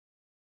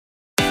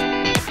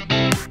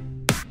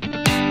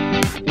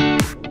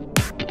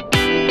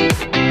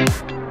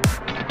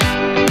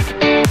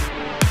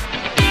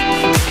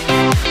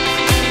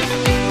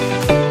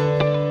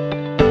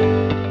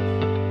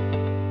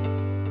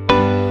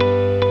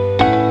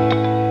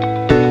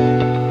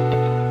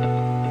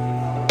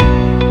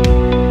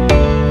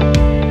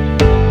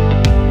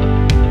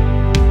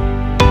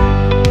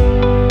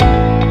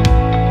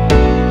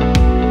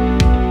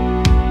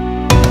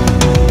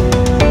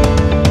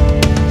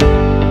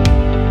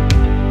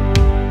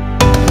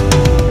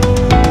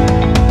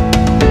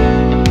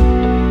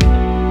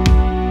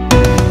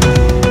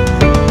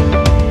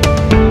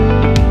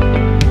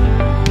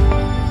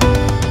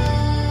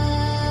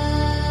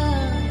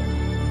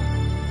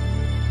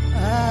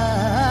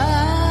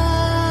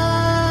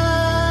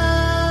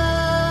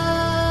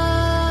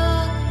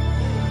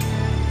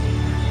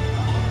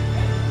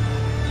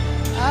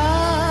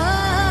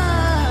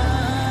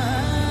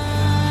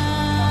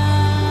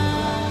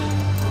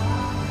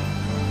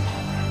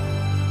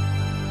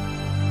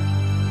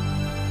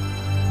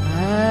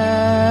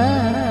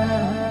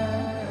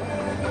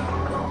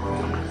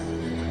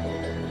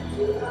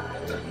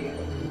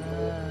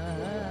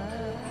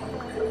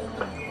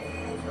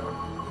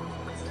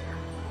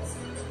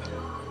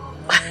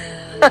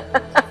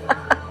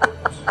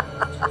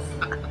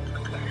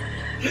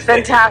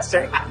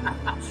Fantastic.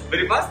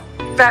 Very fast?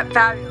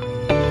 Fabulous.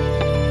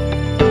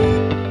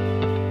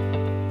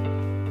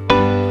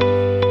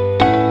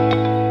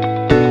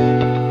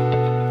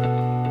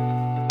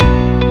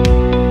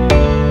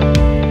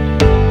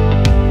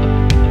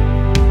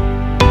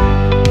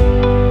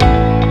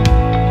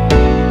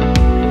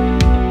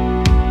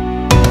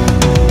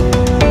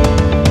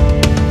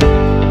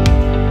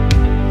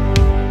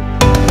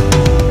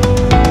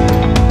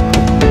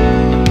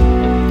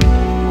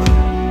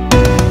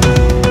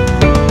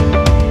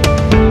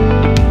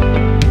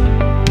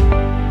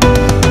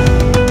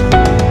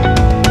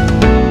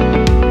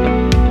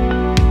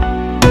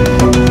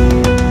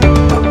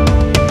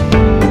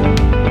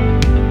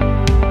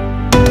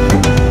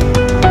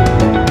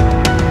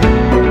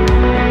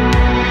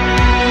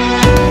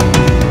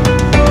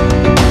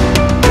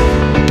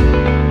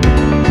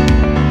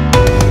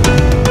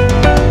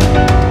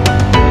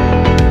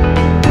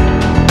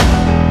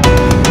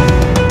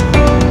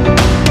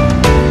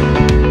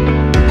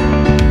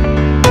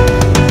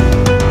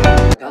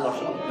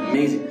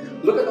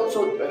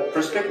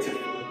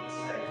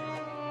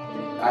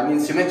 I mean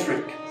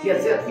symmetric.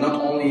 Yes, yes. Not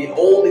only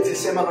all it is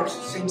similar,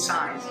 same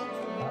size.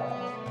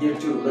 Here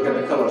too, look at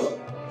the colors.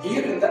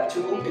 Here in that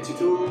tomb, it's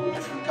two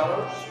different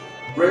colors,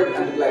 red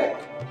and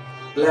black.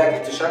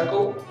 Black it's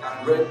charcoal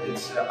and red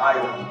it's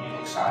iron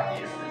inside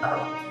here.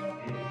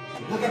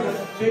 Look at the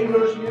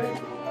fingers here.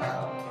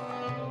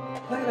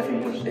 Look at the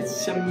fingers.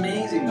 It's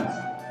amazing.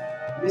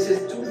 This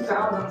is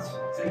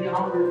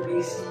 2300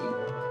 BC.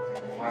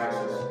 Why is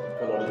this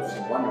color? It's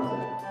wonderful.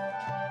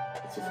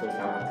 It's a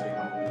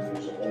 4,300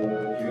 years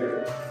old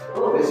here.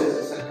 Oh, this is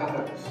a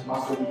sarcophagus,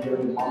 must be here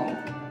in mummy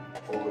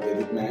for the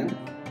dead man.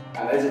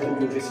 And as I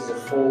told you, this is a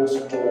false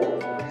door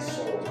for his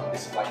soul. And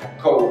this is like a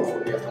code for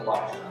the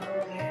afterlife.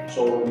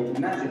 So we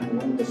imagine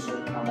when the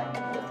soul comes back to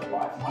the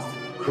afterlife, must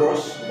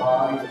cross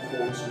by the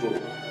false door.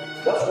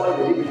 That's why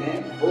the dead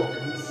man broke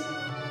this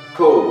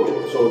code.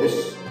 So this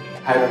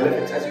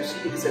hieroglyphics, as you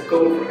see, is a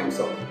code for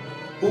himself.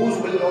 Who's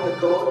will know the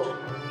code?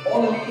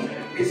 Only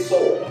his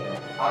soul.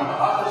 And the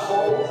other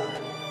souls,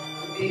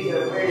 these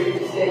are very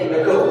distinct.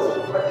 The code.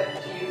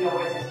 Do you know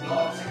what this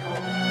means?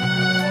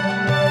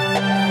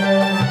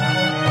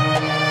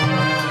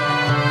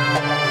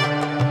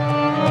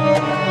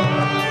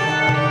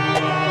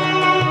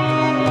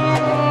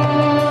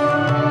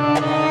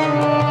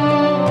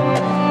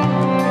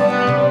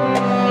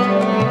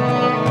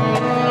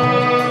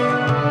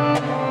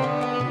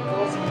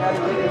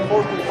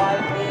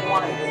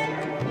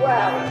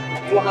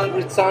 Wow.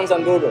 200 sons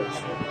and daughters.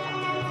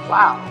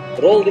 Wow.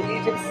 Ruled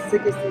Egypt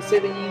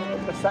 67 years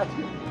of the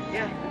statue.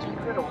 Yeah. It's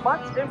incredible.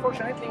 But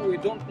unfortunately, we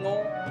don't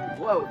know.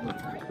 Whoa.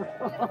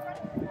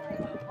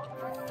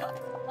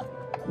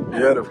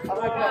 Beautiful.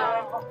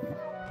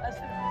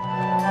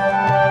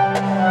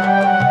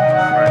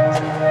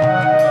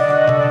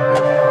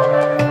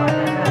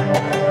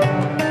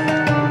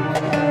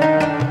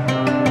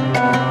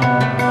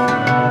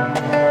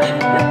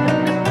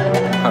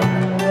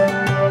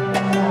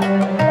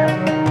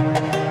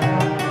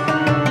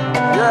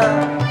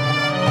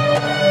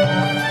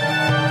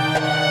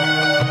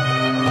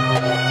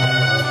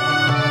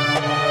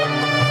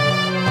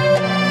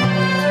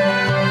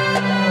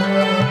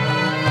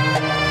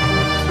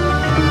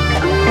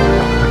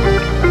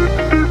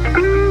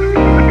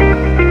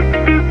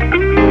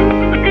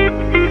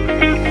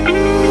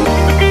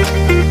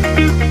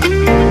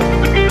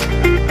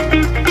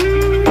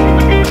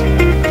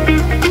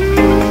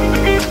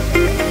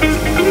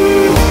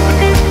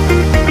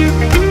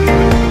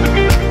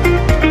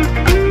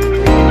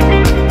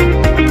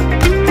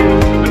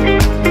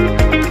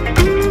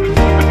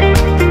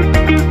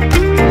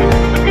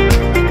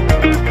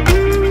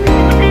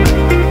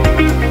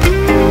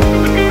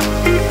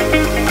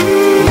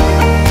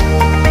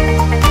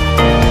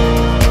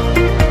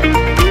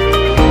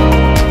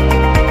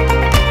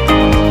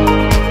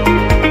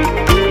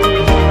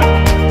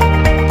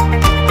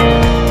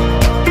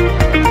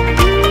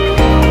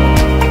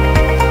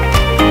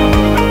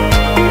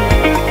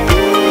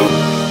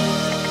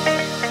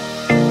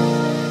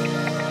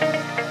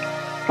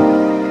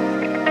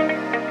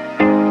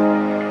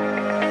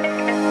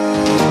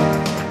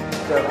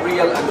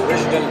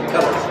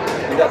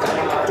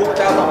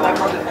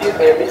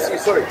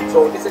 Sorry, so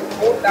this is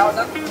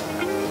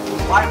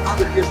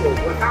 4,500 years old.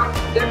 We found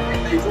them in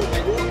Beirut,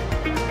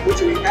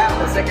 which we have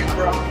the second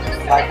from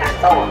like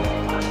tower.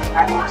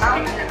 And we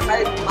found it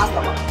inside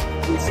Mastaba.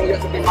 We saw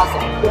yesterday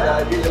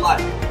Mastaba, really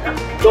life.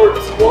 So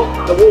it's called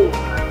the wall.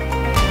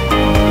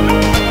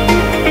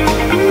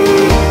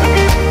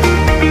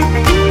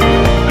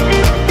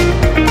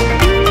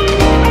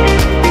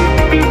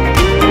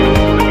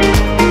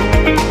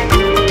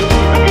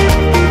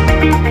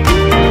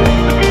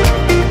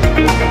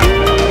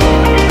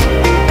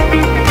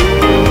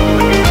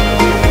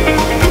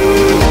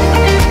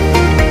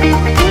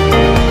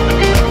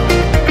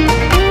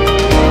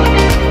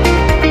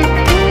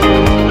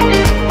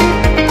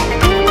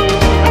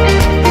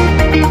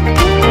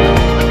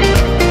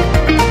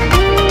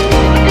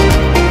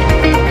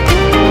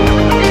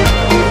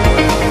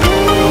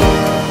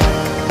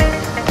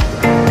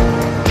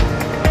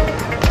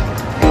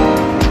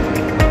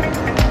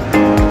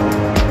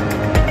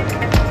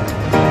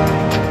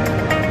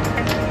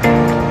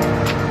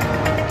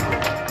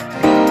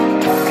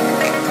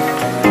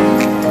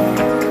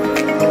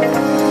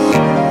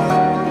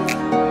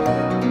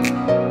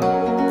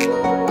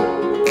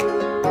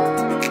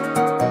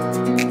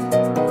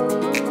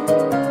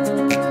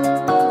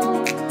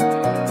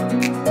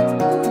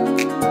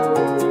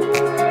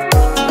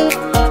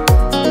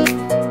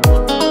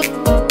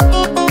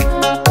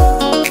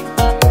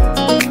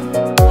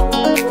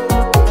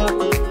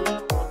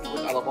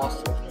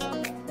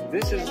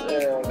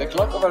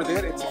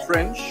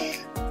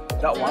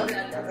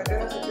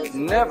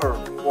 never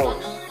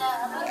works.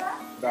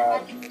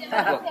 But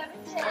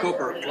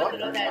copper clock,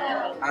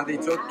 and they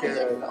took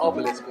the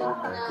obelisk of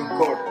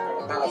Concord,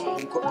 the palace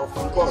of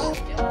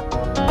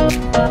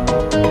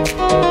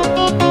Concord.